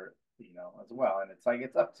culture, as well. And it's like,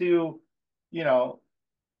 it's up to,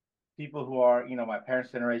 people who are, my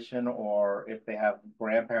parents' generation, or if they have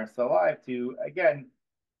grandparents still alive, to again,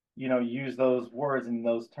 use those words and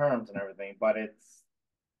those terms and everything. But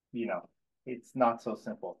you know, it's not so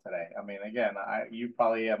simple today. I mean, again, you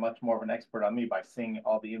probably are much more of an expert on me by seeing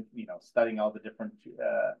all the, studying all the different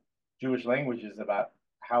Jewish languages about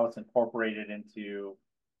how it's incorporated into,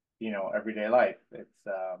 everyday life. It's,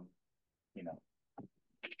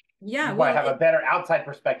 yeah, you well, might have a better outside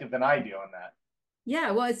perspective than I do on that.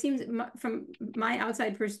 Yeah, well, it seems from my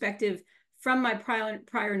outside perspective, from my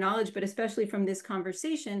prior knowledge, but especially from this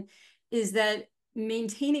conversation, is that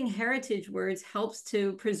maintaining heritage words helps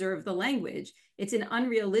to preserve the language. It's an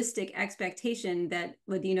unrealistic expectation that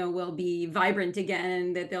Ladino will be vibrant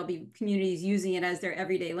again, that there'll be communities using it as their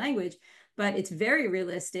everyday language. But it's very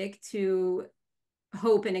realistic to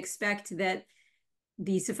hope and expect that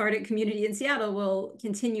the Sephardic community in Seattle will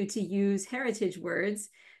continue to use heritage words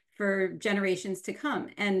for generations to come.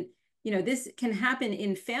 And this can happen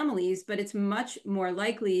in families, but it's much more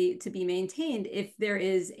likely to be maintained if there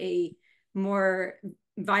is a more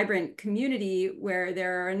vibrant community where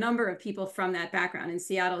there are a number of people from that background, and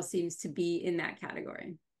Seattle seems to be in that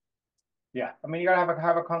category. Yeah, I mean, you gotta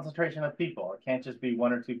have a concentration of people. It can't just be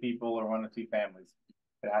one or two people or one or two families.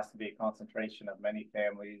 It has to be a concentration of many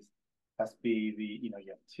families. It has to be you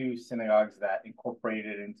have two synagogues that incorporate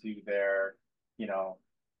it into their,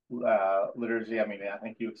 liturgy. I mean, I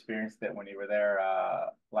think you experienced it when you were there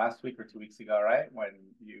last week or 2 weeks ago, right? When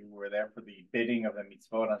you were there for the bidding of the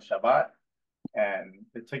mitzvot on Shabbat, and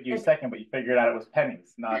it took you a second, but you figured out it was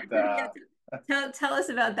pennies, not. Tell us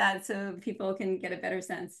about that so people can get a better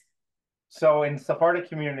sense. So in Sephardic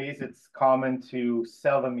communities, it's common to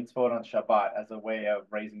sell the mitzvot on Shabbat as a way of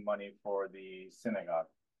raising money for the synagogue.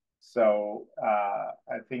 So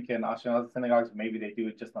I think in Ashkenazi synagogues, maybe they do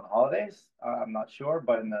it just on holidays. I'm not sure,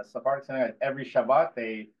 but in the Sephardic synagogue, every Shabbat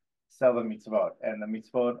they sell the mitzvot, and the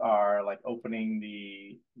mitzvot are like opening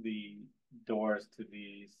the doors to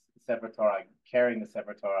the Sefer Torah, carrying the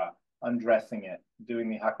Sefer Torah, undressing it, doing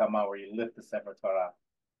the Hakama where you lift the Sefer Torah,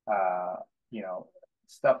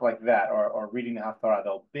 stuff like that, or reading the Haftarah.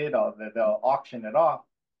 They'll auction it off.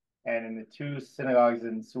 And in the two synagogues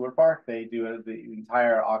in Seward Park, they do the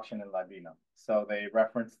entire auction in Ladino. So they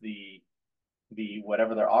reference the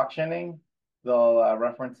whatever they're auctioning. They'll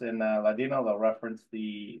reference in Ladino. They'll reference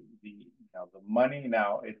the money.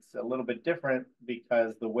 Now it's a little bit different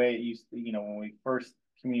because the way it used to, when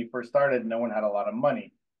community first started, no one had a lot of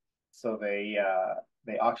money, so they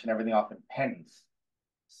auction everything off in pennies.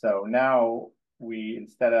 So now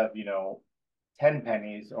instead of 10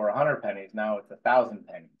 pennies or 100 pennies, now it's 1,000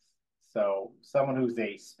 pennies. So someone who's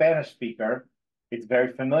a Spanish speaker, it's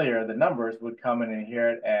very familiar. The numbers would come in and hear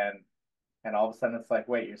it, and all of a sudden it's like,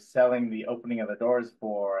 wait, you're selling the opening of the doors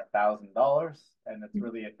for $1,000, and it's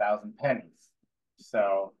really 1,000 pennies.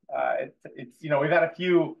 So it's we've had a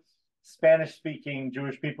few Spanish-speaking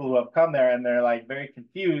Jewish people who have come there, and they're like very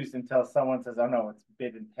confused until someone says, "Oh no, it's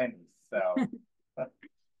bid in pennies." So,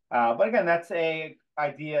 but again, that's a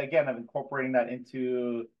idea again of incorporating that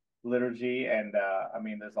into liturgy, and I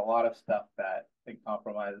mean, there's a lot of stuff that can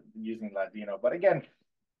compromise using Ladino, but again,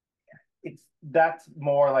 that's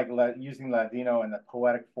more like using Ladino in the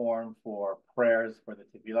poetic form for prayers for the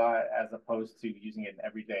Tefillah, as opposed to using it in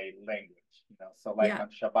everyday language. So like on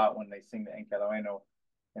Shabbat when they sing the En Keloheinu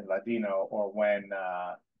in Ladino, or when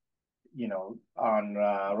on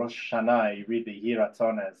Rosh Hashanah you read the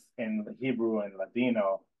Yiratzones in Hebrew and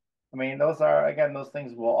Ladino. I mean, those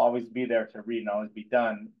things will always be there to read and always be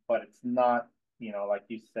done, but it's not, like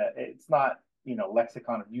you said, it's not,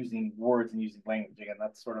 lexicon of using words and using language. Again,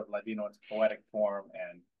 that's sort of Ladino in its poetic form,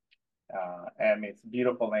 and I mean, it's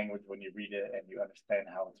beautiful language when you read it and you understand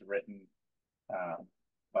how it's written.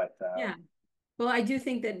 But Yeah. Well, I do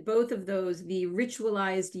think that both of those, the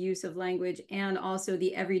ritualized use of language and also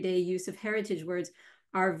the everyday use of heritage words,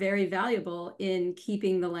 are very valuable in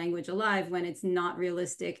keeping the language alive when it's not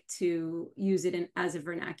realistic to use it as a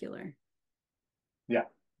vernacular. yeah,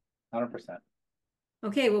 100%.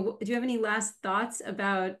 Okay, well, do you have any last thoughts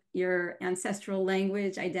about your ancestral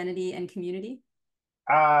language, identity, and community?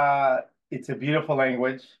 Uh, it's a beautiful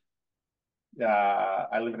language.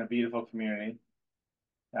 I live in a beautiful community.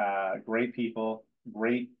 Great people,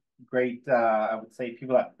 great. I would say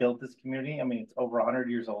people that built this community. I mean, it's over 100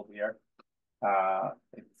 years old here. Uh,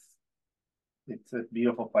 it's a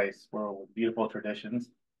beautiful place with beautiful traditions.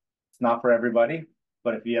 It's not for everybody,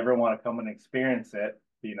 but if you ever want to come and experience it,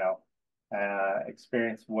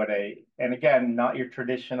 experience and again, not your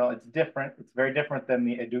traditional, it's different. It's very different than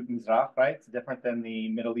the Edut Mizrach, right? It's different than the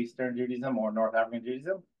Middle Eastern Judaism or North African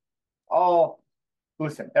Judaism.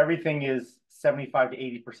 Listen, everything is 75 to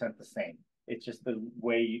 80% the same. It's just the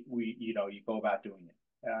way you go about doing it.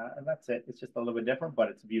 And that's it. It's just a little bit different, but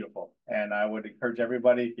it's beautiful. And I would encourage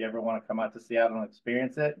everybody, if you ever want to come out to Seattle and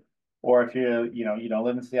experience it, or if you don't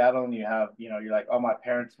live in Seattle and you're like, oh, my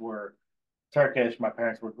parents were Turkish, my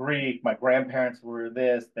parents were Greek, my grandparents were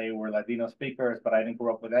this, they were Ladino speakers, but I didn't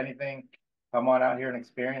grow up with anything. Come on out here and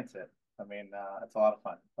experience it. I mean, it's a lot of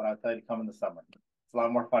fun, but I'll tell you to come in the summer. It's a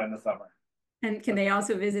lot more fun in the summer. And can they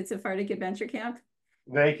also visit Sephardic Adventure Camp?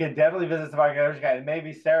 They could definitely visit Sephardic Adventure Camp, and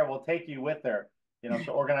maybe Sarah will take you with her.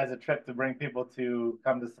 She'll organize a trip to bring people to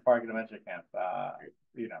come to Sephardic Adventure Camp.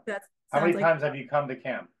 That How many sounds like times have you come to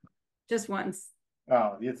camp? just once.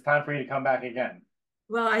 Oh, it's time for you to come back again.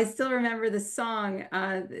 Well, I still remember the song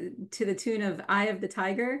to the tune of "Eye of the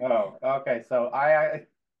Tiger." Oh, okay. So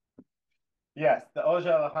yes, the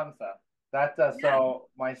Oja Hamsa. That Yeah. so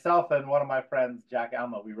myself and one of my friends, Jack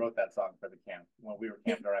Alma, we wrote that song for the camp when we were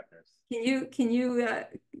camp directors. Can you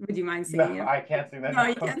would you mind No, singing it? I can't sing that. No,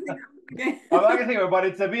 you can't sing it. Okay. I'm not gonna sing it, but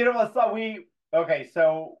it's a beautiful song.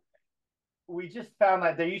 So we just found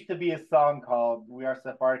that there used to be a song called "We Are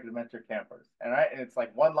Sephardic Adventure Campers," and it's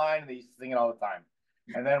like one line, and they used to sing it all the time.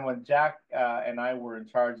 And then when Jack and I were in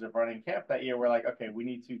charge of running camp that year, we're like, okay, we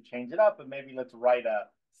need to change it up, and maybe let's write a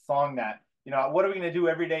song that, what are we going to do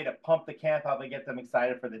every day to pump the camp up and get them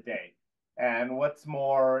excited for the day? And what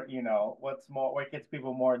gets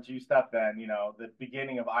people more juiced up than, the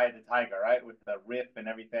beginning of Eye of the Tiger, right? With the riff and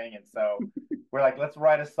everything. And so we're like, let's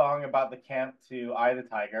write a song about the camp to Eye of the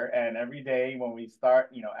Tiger. And every day when we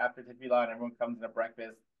start, after Tefillah and everyone comes in at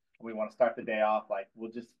breakfast, we want to start the day off, like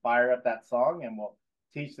we'll just fire up that song and we'll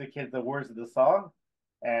teach the kids the words of the song,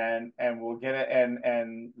 and we'll get it,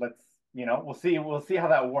 and let's we'll see how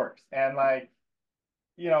that works. And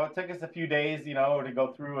it took us a few days to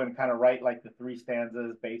go through and kind of write like the 3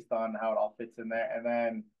 stanzas based on how it all fits in there. And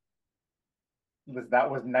then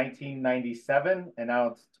that was 1997, and now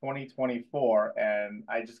it's 2024, and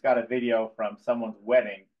I just got a video from someone's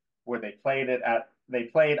wedding where they played "Eye of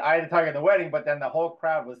the Tiger" at the wedding, but then the whole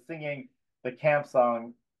crowd was singing the camp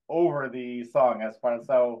song over the song as part of.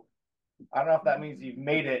 So I don't know if that means you've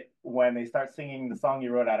made it when they start singing the song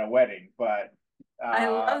you wrote at a wedding, but I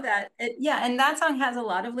love that. Yeah, and that song has a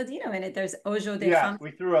lot of Ladino in it. There's Ojo de yes, Ham.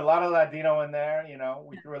 we threw a lot of Ladino in there.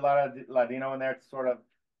 We threw a lot of Ladino in there to sort of,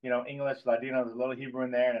 English, Ladino, there's a little Hebrew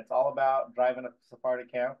in there, and it's all about driving a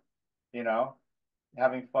Sephardic camp, you know,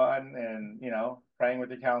 having fun and, praying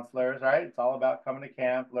with your counselors, right? It's all about coming to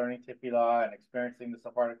camp, learning Tefillah and experiencing the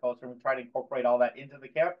Sephardic culture. We try to incorporate all that into the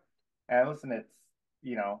camp. And listen, it's,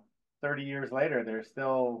 30 years later, they're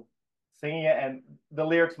still singing it, and the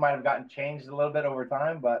lyrics might have gotten changed a little bit over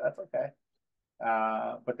time, but that's okay.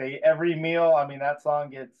 But every meal, I mean, that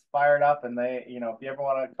song gets fired up, and if you ever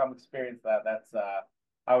want to come experience that,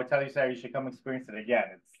 I would tell you, Sarah, you should come experience it again.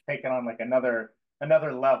 It's taken on like another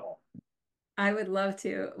level. I would love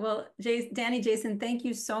to. Well, Danny Jassen, thank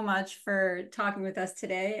you so much for talking with us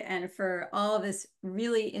today and for all of this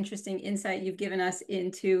really interesting insight you've given us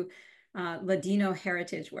into Ladino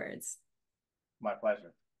heritage words. My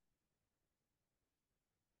pleasure.